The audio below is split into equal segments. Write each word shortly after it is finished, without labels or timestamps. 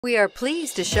We are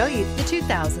pleased to show you the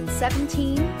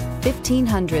 2017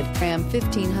 1500. Ram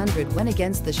 1500 went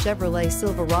against the Chevrolet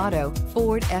Silverado,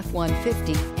 Ford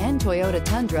F-150, and Toyota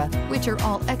Tundra, which are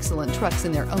all excellent trucks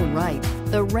in their own right.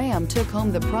 The Ram took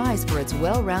home the prize for its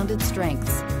well-rounded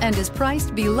strengths and is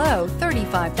priced below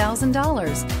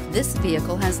 $35,000. This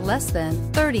vehicle has less than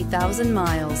 30,000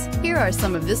 miles. Here are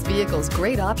some of this vehicle's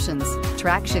great options: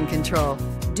 traction control,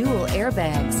 dual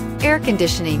airbags, air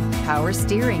conditioning, power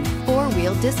steering,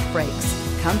 four-wheel disc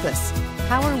brakes, compass,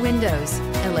 power windows,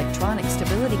 electronic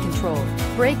stability control,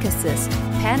 brake assist,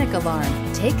 panic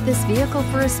alarm. Take this vehicle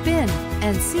for a spin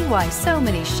and see why so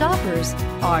many shoppers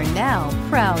are now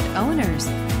proud owners.